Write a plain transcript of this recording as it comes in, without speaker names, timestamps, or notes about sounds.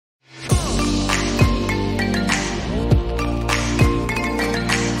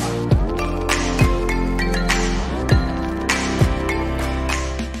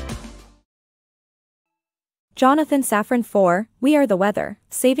Jonathan Safran Foer, We Are the Weather,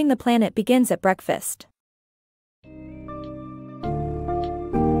 Saving the Planet Begins at Breakfast.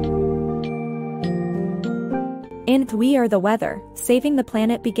 In We Are the Weather, Saving the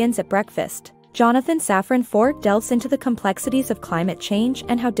Planet Begins at Breakfast, Jonathan Safran Foer delves into the complexities of climate change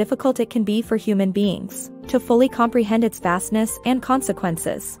and how difficult it can be for human beings to fully comprehend its vastness and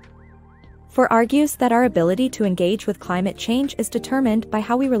consequences. Foer argues that our ability to engage with climate change is determined by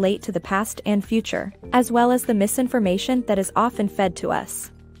how we relate to the past and future, as well as the misinformation that is often fed to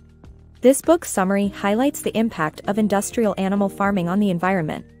us. This book summary highlights the impact of industrial animal farming on the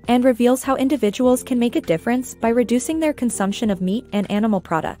environment, and reveals how individuals can make a difference by reducing their consumption of meat and animal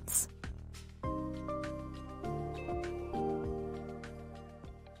products.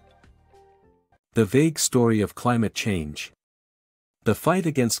 The vague story of climate change. The fight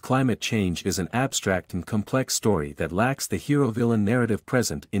against climate change is an abstract and complex story that lacks the hero-villain narrative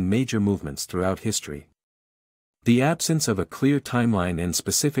present in major movements throughout history. The absence of a clear timeline and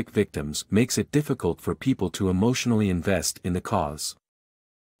specific victims makes it difficult for people to emotionally invest in the cause.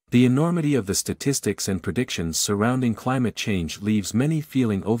 The enormity of the statistics and predictions surrounding climate change leaves many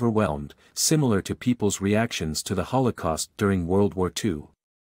feeling overwhelmed, similar to people's reactions to the Holocaust during World War II.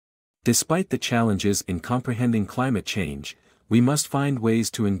 Despite the challenges in comprehending climate change, we must find ways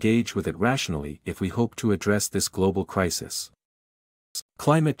to engage with it rationally if we hope to address this global crisis.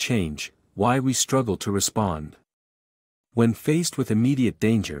 Climate change, why we struggle to respond. When faced with immediate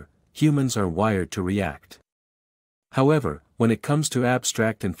danger, humans are wired to react. However, when it comes to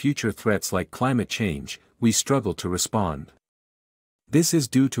abstract and future threats like climate change, we struggle to respond. This is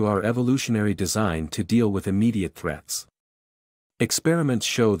due to our evolutionary design to deal with immediate threats. Experiments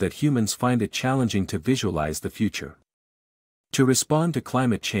show that humans find it challenging to visualize the future. To respond to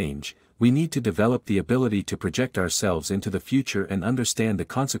climate change, we need to develop the ability to project ourselves into the future and understand the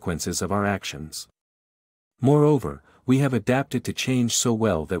consequences of our actions. Moreover, we have adapted to change so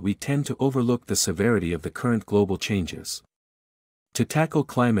well that we tend to overlook the severity of the current global changes. To tackle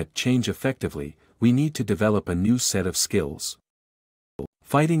climate change effectively, we need to develop a new set of skills.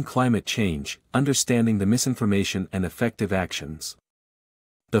 Fighting climate change, understanding the misinformation and effective actions.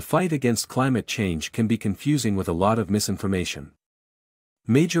 The fight against climate change can be confusing with a lot of misinformation.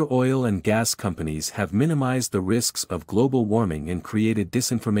 Major oil and gas companies have minimized the risks of global warming and created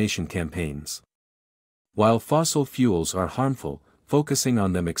disinformation campaigns. While fossil fuels are harmful, focusing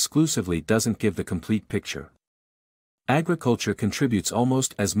on them exclusively doesn't give the complete picture. Agriculture contributes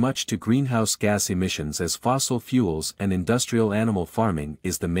almost as much to greenhouse gas emissions as fossil fuels, and industrial animal farming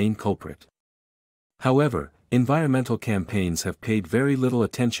is the main culprit. However, environmental campaigns have paid very little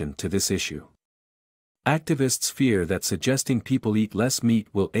attention to this issue. Activists fear that suggesting people eat less meat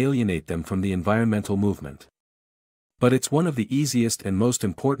will alienate them from the environmental movement. But it's one of the easiest and most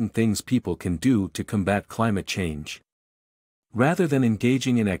important things people can do to combat climate change. Rather than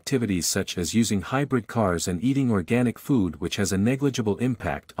engaging in activities such as using hybrid cars and eating organic food which has a negligible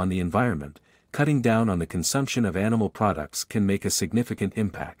impact on the environment, cutting down on the consumption of animal products can make a significant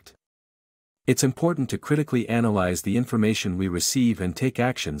impact. It's important to critically analyze the information we receive and take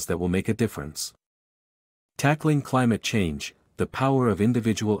actions that will make a difference. Tackling climate change, the power of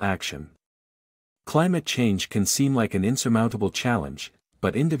individual action. Climate change can seem like an insurmountable challenge,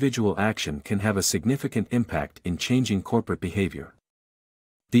 but individual action can have a significant impact in changing corporate behavior.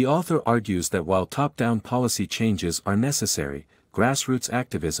 The author argues that while top-down policy changes are necessary, grassroots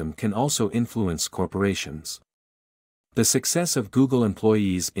activism can also influence corporations. The success of Google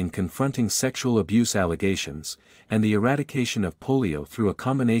employees in confronting sexual abuse allegations, and the eradication of polio through a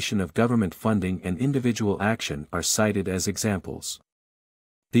combination of government funding and individual action are cited as examples.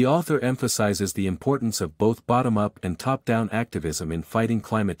 The author emphasizes the importance of both bottom-up and top-down activism in fighting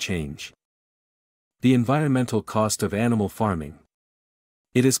climate change. The environmental cost of animal farming.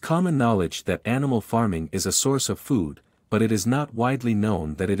 It is common knowledge that animal farming is a source of food, but it is not widely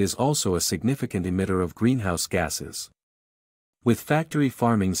known that it is also a significant emitter of greenhouse gases. With factory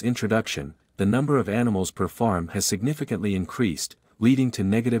farming's introduction, the number of animals per farm has significantly increased, leading to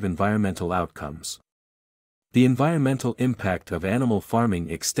negative environmental outcomes. The environmental impact of animal farming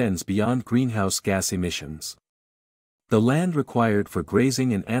extends beyond greenhouse gas emissions. The land required for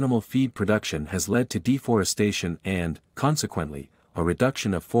grazing and animal feed production has led to deforestation and, consequently, a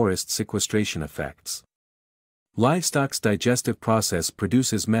reduction of forest sequestration effects. Livestock's digestive process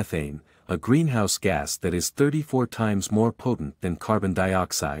produces methane, a greenhouse gas that is 34 times more potent than carbon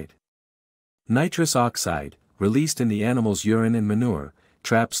dioxide. Nitrous oxide, released in the animal's urine and manure,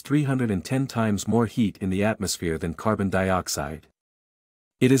 traps 310 times more heat in the atmosphere than carbon dioxide.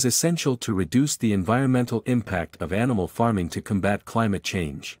 It is essential to reduce the environmental impact of animal farming to combat climate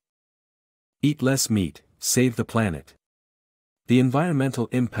change. Eat less meat, save the planet. The environmental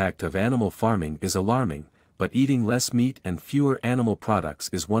impact of animal farming is alarming, but eating less meat and fewer animal products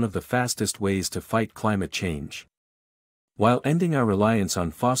is one of the fastest ways to fight climate change. While ending our reliance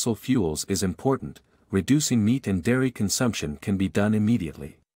on fossil fuels is important, reducing meat and dairy consumption can be done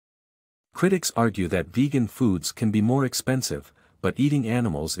immediately. Critics argue that vegan foods can be more expensive, but eating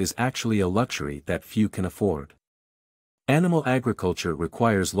animals is actually a luxury that few can afford. Animal agriculture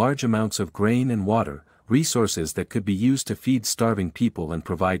requires large amounts of grain and water, resources that could be used to feed starving people and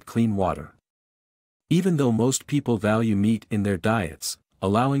provide clean water. Even though most people value meat in their diets,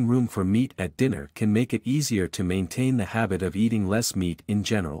 allowing room for meat at dinner can make it easier to maintain the habit of eating less meat in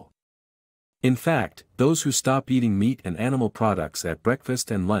general. In fact, those who stop eating meat and animal products at breakfast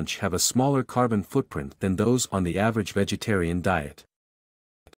and lunch have a smaller carbon footprint than those on the average vegetarian diet.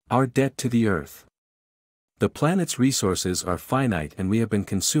 Our debt to the Earth. The planet's resources are finite and we have been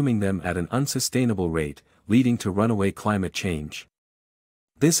consuming them at an unsustainable rate, leading to runaway climate change.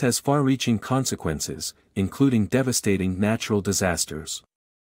 This has far-reaching consequences, including devastating natural disasters.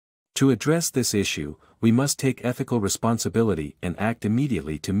 To address this issue, we must take ethical responsibility and act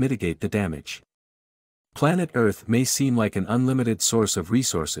immediately to mitigate the damage. Planet Earth may seem like an unlimited source of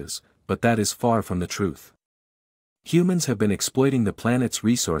resources, but that is far from the truth. Humans have been exploiting the planet's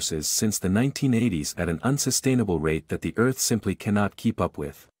resources since the 1980s at an unsustainable rate that the Earth simply cannot keep up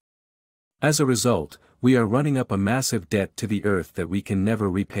with. As a result, we are running up a massive debt to the Earth that we can never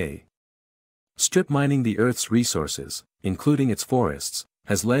repay. Strip mining the Earth's resources, including its forests,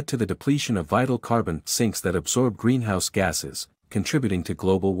 has led to the depletion of vital carbon sinks that absorb greenhouse gases, contributing to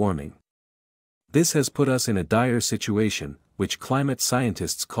global warming. This has put us in a dire situation, which climate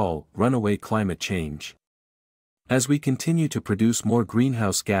scientists call runaway climate change. As we continue to produce more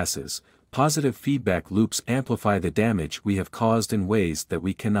greenhouse gases, positive feedback loops amplify the damage we have caused in ways that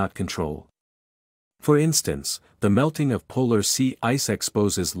we cannot control. For instance, the melting of polar sea ice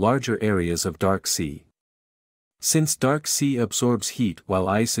exposes larger areas of dark sea. Since dark sea absorbs heat while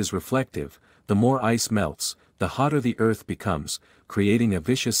ice is reflective, the more ice melts, the hotter the Earth becomes, creating a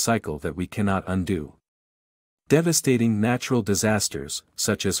vicious cycle that we cannot undo. Devastating natural disasters,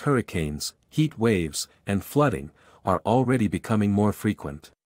 such as hurricanes, heat waves, and flooding, are already becoming more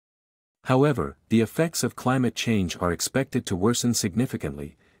frequent. However, the effects of climate change are expected to worsen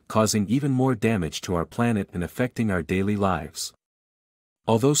significantly, causing even more damage to our planet and affecting our daily lives.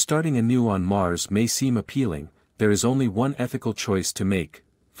 Although starting anew on Mars may seem appealing, there is only one ethical choice to make: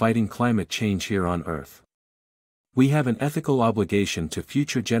 fighting climate change here on Earth. We have an ethical obligation to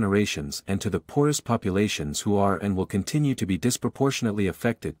future generations and to the poorest populations who are and will continue to be disproportionately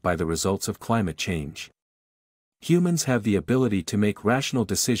affected by the results of climate change. Humans have the ability to make rational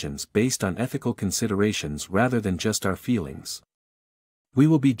decisions based on ethical considerations rather than just our feelings. We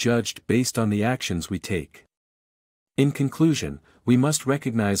will be judged based on the actions we take. In conclusion, we must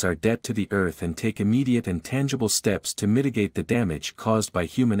recognize our debt to the Earth and take immediate and tangible steps to mitigate the damage caused by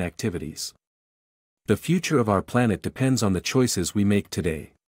human activities. The future of our planet depends on the choices we make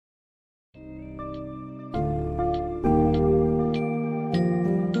today.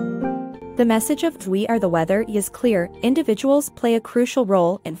 The message of We Are the Weather is clear: individuals play a crucial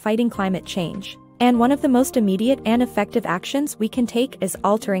role in fighting climate change. And one of the most immediate and effective actions we can take is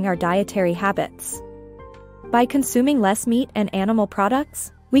altering our dietary habits. By consuming less meat and animal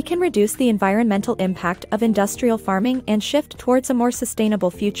products, we can reduce the environmental impact of industrial farming and shift towards a more sustainable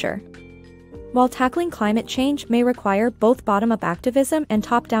future. While tackling climate change may require both bottom-up activism and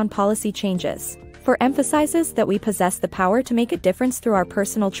top-down policy changes, Foer emphasizes that we possess the power to make a difference through our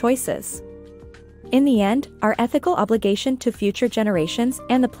personal choices. In the end, our ethical obligation to future generations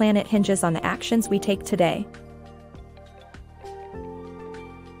and the planet hinges on the actions we take today.